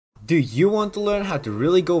Do you want to learn how to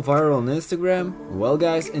really go viral on Instagram? Well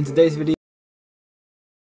guys, in today's video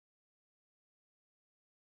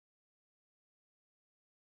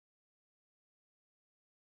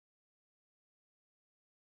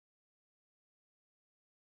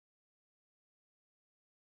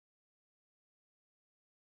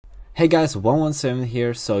Hey guys, 117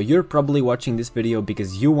 here. So you're probably watching this video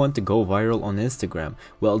because you want to go viral on Instagram.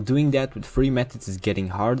 Well, doing that with free methods is getting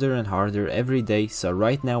harder and harder every day. So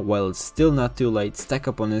right now, while it's still not too late, stack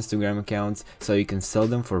up on Instagram accounts so you can sell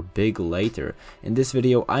them for big later. In this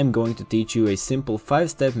video, I'm going to teach you a simple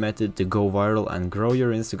 5-step method to go viral and grow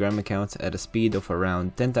your Instagram accounts at a speed of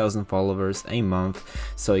around 10,000 followers a month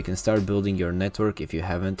so you can start building your network if you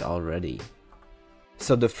haven't already.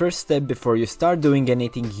 So the first step before you start doing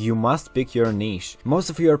anything, you must pick your niche. Most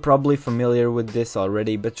of you are probably familiar with this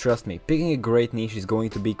already, but trust me, picking a great niche is going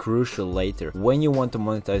to be crucial later when you want to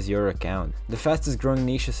monetize your account. The fastest growing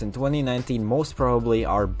niches in 2019 most probably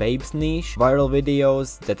are Babes niche, viral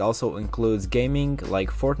videos that also includes gaming like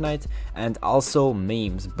Fortnite, and also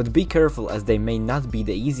memes, but be careful as they may not be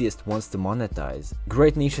the easiest ones to monetize.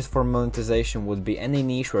 Great niches for monetization would be any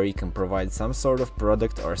niche where you can provide some sort of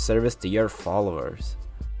product or service to your followers.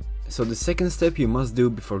 So the second step you must do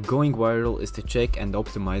before going viral is to check and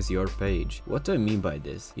optimize your page. What do I mean by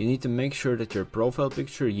this? You need to make sure that your profile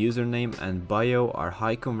picture, username and bio are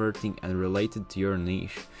high converting and related to your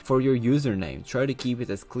niche. For your username, try to keep it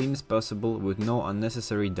as clean as possible with no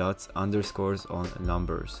unnecessary dots, underscores or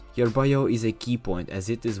numbers. Your bio is a key point as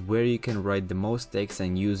it is where you can write the most text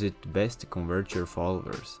and use it best to convert your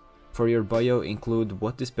followers. For your bio, include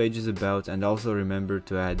what this page is about and also remember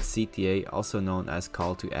to add CTA, also known as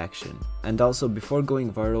call to action. And also before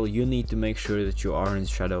going viral, you need to make sure that you aren't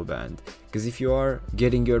shadow banned, because if you are,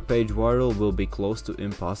 getting your page viral will be close to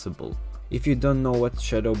impossible. If you don't know what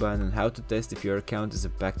shadow ban and how to test if your account is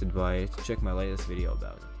impacted by it, check my latest video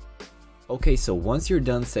about it. Okay, so once you're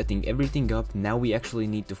done setting everything up, now we actually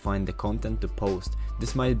need to find the content to post.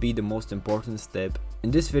 This might be the most important step. In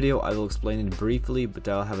this video I will explain it briefly, but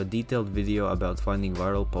I'll have a detailed video about finding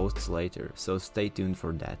viral posts later, so stay tuned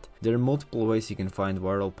for that. There are multiple ways you can find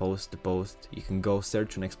viral posts to post. You can go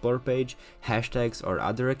search on Explore page, hashtags or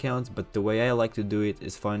other accounts, but the way I like to do it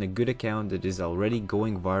is find a good account that is already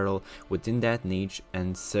going viral within that niche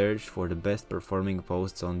and search for the best performing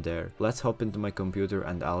posts on there. Let's hop into my computer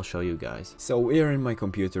and I'll show you guys. So we are in my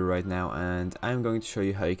computer right now and I'm going to show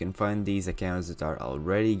you how you can find these accounts that are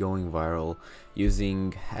already going viral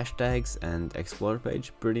using hashtags and Explore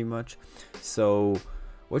page pretty much. So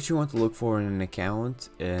what you want to look for in an account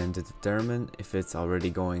and to determine if it's already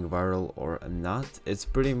going viral or not, it's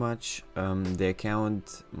pretty much the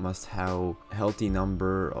account must have a healthy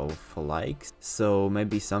number of likes. So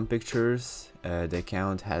maybe some pictures the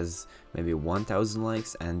account has maybe 1000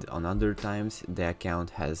 likes, and on other times the account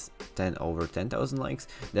has over 10,000 likes.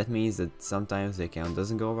 That means that sometimes the account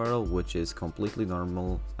doesn't go viral, which is completely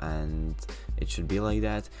normal and it should be like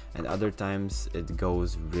that, and other times it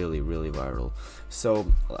goes really viral. So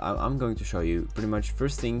I'm going to show you pretty much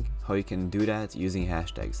first thing how you can do that using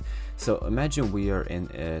hashtags. So imagine we are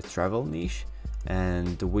in a travel niche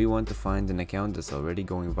and we want to find an account that's already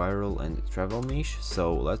going viral in the travel niche.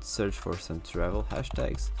 So let's search for some travel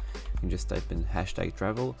hashtags. You can just type in hashtag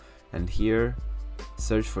travel and here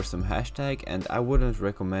search for some hashtag, and I wouldn't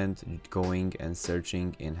recommend going and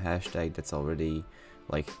searching in hashtag that's already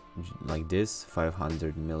like this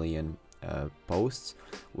 500 million posts.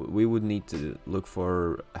 We would need to look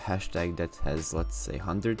for a hashtag that has, let's say,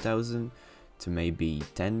 100,000 to maybe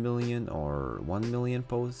 10 million or 1 million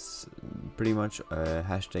posts, pretty much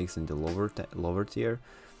hashtags in the lower tier.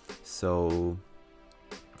 So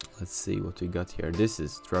let's see what we got here. This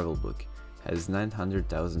is travel book, has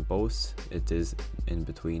 900,000 posts. It is in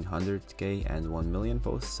between 100k and 1 million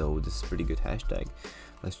posts, so this is pretty good hashtag.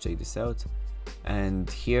 Let's check this out. And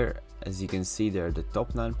here, as you can see, there are the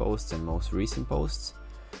top 9 posts and most recent posts.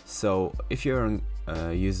 So if you're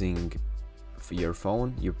using your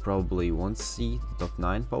phone, you probably won't see the top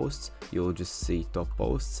 9 posts, you'll just see top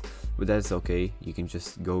posts, but that's okay. You can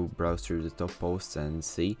just go browse through the top posts and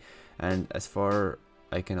see. And as far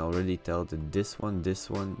I can already tell that this one, this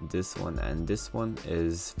one, this one and this one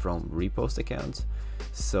is from repost accounts.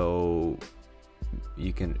 So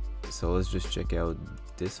let's just check out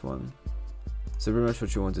this one. So pretty much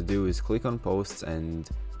what you want to do is click on posts and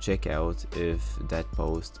check out if that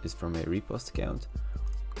post is from a repost account.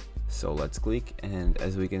 So let's click, and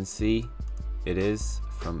as we can see, it is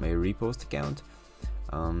from a repost account,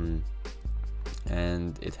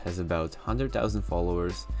 and it has about 100,000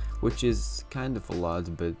 followers, which is kind of a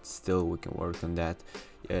lot, but still we can work on that.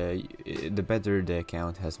 the better the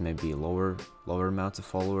account has maybe lower amounts of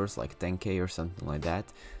followers, like 10k or something like that,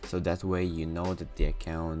 so that way you know that the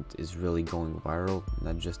account is really going viral,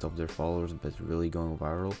 not just of their followers but really going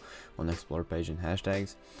viral on explore page and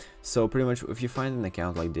hashtags. So pretty much if you find an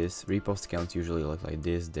account like this, repost accounts usually look like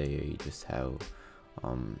this. They just have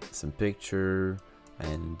some picture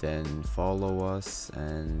and then follow us,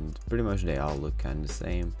 and pretty much they all look kind of the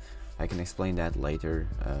same. I can explain that later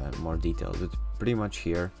more detailed, but pretty much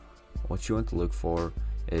here what you want to look for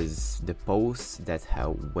is the posts that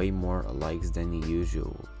have way more likes than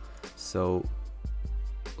usual. So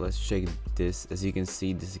let's check this. As you can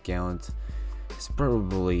see, this account is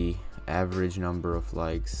probably average number of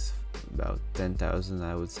likes about 10,000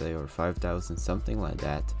 I would say, or 5,000, something like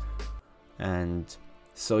that. And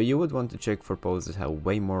so you would want to check for posts that have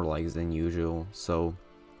way more likes than usual. So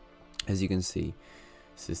as you can see,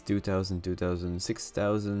 this is 2,000, 2,000,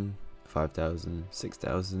 6,000, 5,000,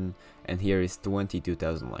 6,000, and here is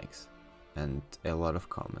 22,000 likes and a lot of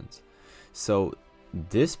comments. So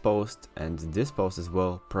this post and this post as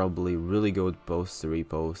well, probably really good posts to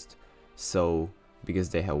repost. So because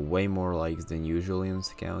they have way more likes than usually on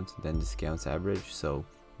this account, than this account's average, so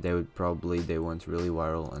they went really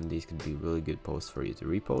viral, and these could be really good posts for you to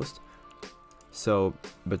repost. So,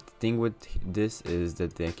 but the thing with this is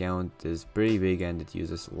that the account is pretty big and it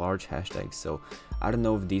uses large hashtags, so I don't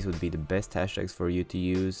know if these would be the best hashtags for you to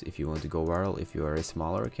use if you want to go viral if you are a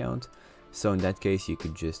smaller account. So in that case you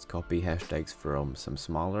could just copy hashtags from some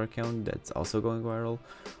smaller account that's also going viral,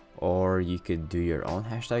 or you could do your own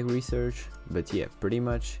hashtag research. But yeah, pretty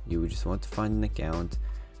much you would just want to find an account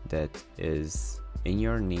that is in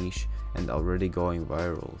your niche and already going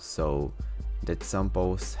viral, so that some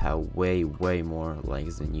posts have way more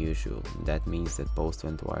likes than usual. That means that post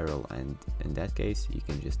went viral, and in that case you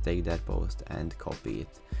can just take that post and copy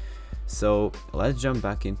it. So let's jump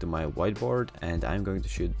back into my whiteboard, and I'm going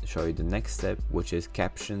to show you the next step, which is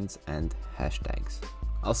captions and hashtags.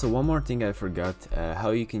 Also, one more thing I forgot,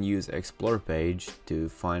 how you can use explore page to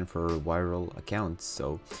find for viral accounts.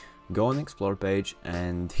 So go on explore page,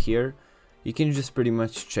 and here you can just pretty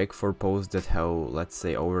much check for posts that have, let's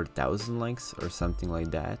say, over 1,000 likes or something like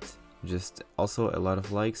that, just also a lot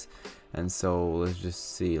of likes. And so let's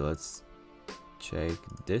just see, let's check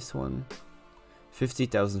this one,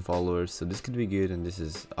 50,000 followers, so this could be good, and this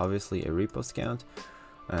is obviously a repost count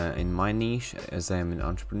in my niche, as I am an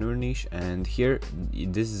entrepreneur niche. And here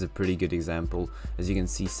this is a pretty good example. As you can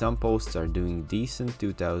see, some posts are doing decent,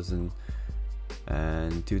 2,000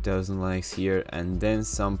 and 2,000 likes here, and then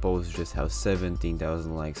some posts just have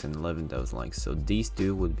 17,000 likes and 11,000 likes, so these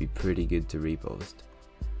two would be pretty good to repost.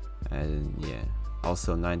 And yeah,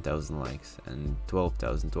 also 9,000 likes and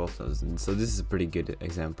 12,000, so this is a pretty good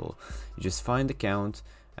example. You just find the count,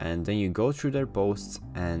 and then you go through their posts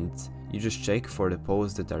and you just check for the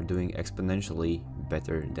posts that are doing exponentially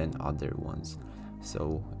better than other ones.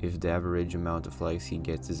 So if the average amount of likes he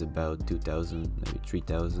gets is about 2,000, maybe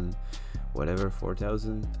 3,000, whatever,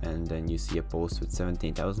 4,000, and then you see a post with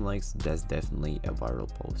 17,000 likes, that's definitely a viral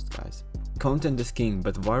post, guys. Content is king,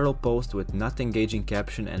 but viral posts with not engaging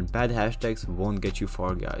caption and bad hashtags won't get you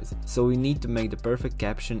far, guys. So we need to make the perfect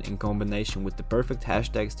caption in combination with the perfect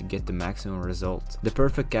hashtags to get the maximum result. The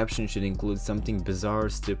perfect caption should include something bizarre,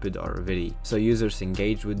 stupid, or witty, so users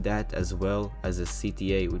engage with that, as well as a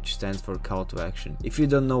CTA, which stands for call to action. If you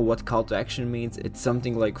don't know what call to action means, it's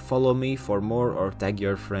something like follow me for more or tag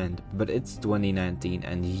your friend, but it's 2019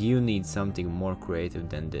 and you need something more creative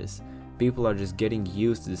than this. People are just getting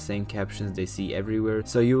used to the same captions they see everywhere,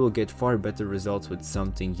 so you will get far better results with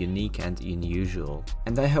something unique and unusual.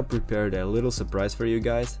 And I have prepared a little surprise for you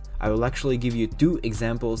guys. I will actually give you 2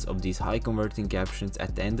 examples of these high converting captions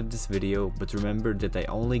at the end of this video, but remember that I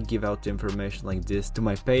only give out information like this to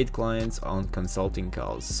my paid clients on consulting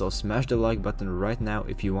calls, so smash the like button right now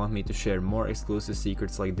if you want me to share more exclusive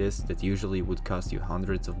secrets like this that usually would cost you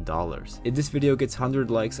hundreds of dollars. If this video gets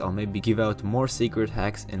 100 likes, I'll maybe give out more secret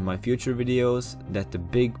hacks in my future videos that the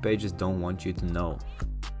big pages don't want you to know.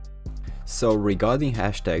 So regarding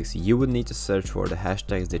hashtags, you would need to search for the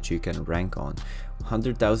hashtags that you can rank on.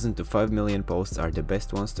 100,000 to 5 million posts are the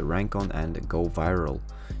best ones to rank on and go viral.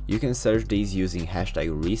 You can search these using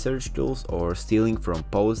hashtag research tools or stealing from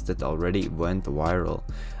posts that already went viral.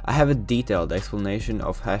 I have a detailed explanation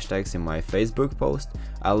of hashtags in my Facebook post.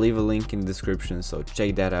 I'll leave a link in the description, so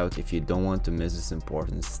check that out if you don't want to miss this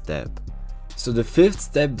important step. So the 5th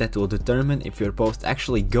step that will determine if your post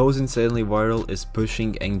actually goes insanely viral is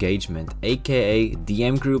pushing engagement, aka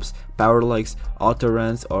DM groups, power likes, auto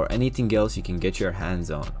rants, or anything else you can get your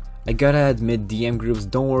hands on. I gotta admit, DM groups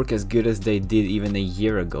don't work as good as they did even a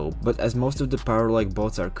year ago, but as most of the power-like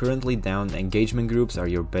bots are currently down, engagement groups are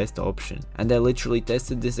your best option. And I literally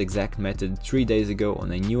tested this exact method 3 days ago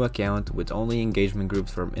on a new account with only engagement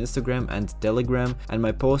groups from Instagram and Telegram, and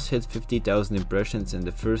my post hit 50,000 impressions in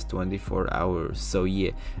the first 24 hours. So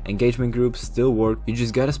yeah, engagement groups still work, you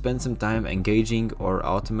just gotta spend some time engaging or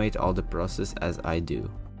automate all the process as I do.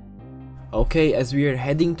 Okay, as we are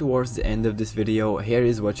heading towards the end of this video, here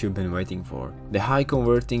is what you've been waiting for. The high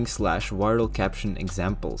converting / viral caption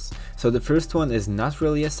examples. So the first one is not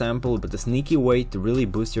really a sample, but a sneaky way to really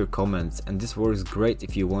boost your comments, and this works great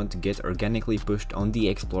if you want to get organically pushed on the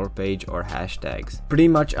explore page or hashtags. Pretty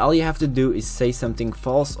much all you have to do is say something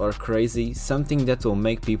false or crazy, something that will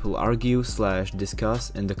make people argue /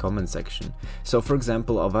 discuss in the comment section. So for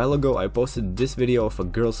example, a while ago I posted this video of a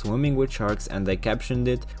girl swimming with sharks and I captioned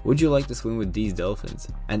it, "Would you like to swim with these dolphins?"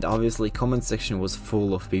 And obviously comment section was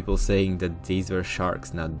full of people saying that these were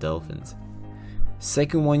sharks, not dolphins.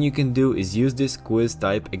 Second one you can do is use this quiz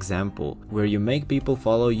type example, where you make people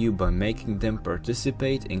follow you by making them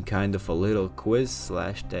participate in kind of a little quiz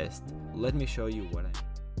 / test. Let me show you what I mean.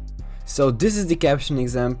 So this is the caption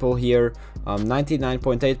example here.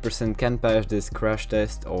 99.8% can pass this crash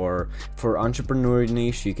test, or for entrepreneur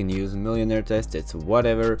niche you can use millionaire test, it's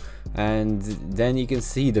whatever. And then you can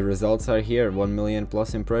see the results are here, 1 million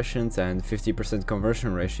plus impressions and 50%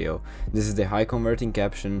 conversion ratio. This is the high converting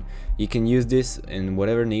caption. You can use this in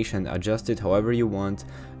whatever niche and adjust it however you want,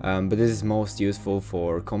 but this is most useful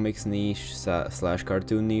for comics niche /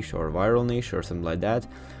 cartoon niche or viral niche or something like that.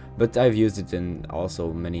 But I've used it in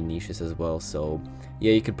also many niches as well, so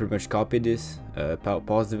yeah, you can pretty much copy this,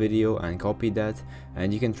 pause the video and copy that,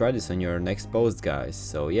 and you can try this on your next post, guys.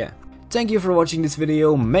 So yeah, thank you for watching this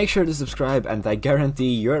video, make sure to subscribe and I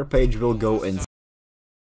guarantee your page will go in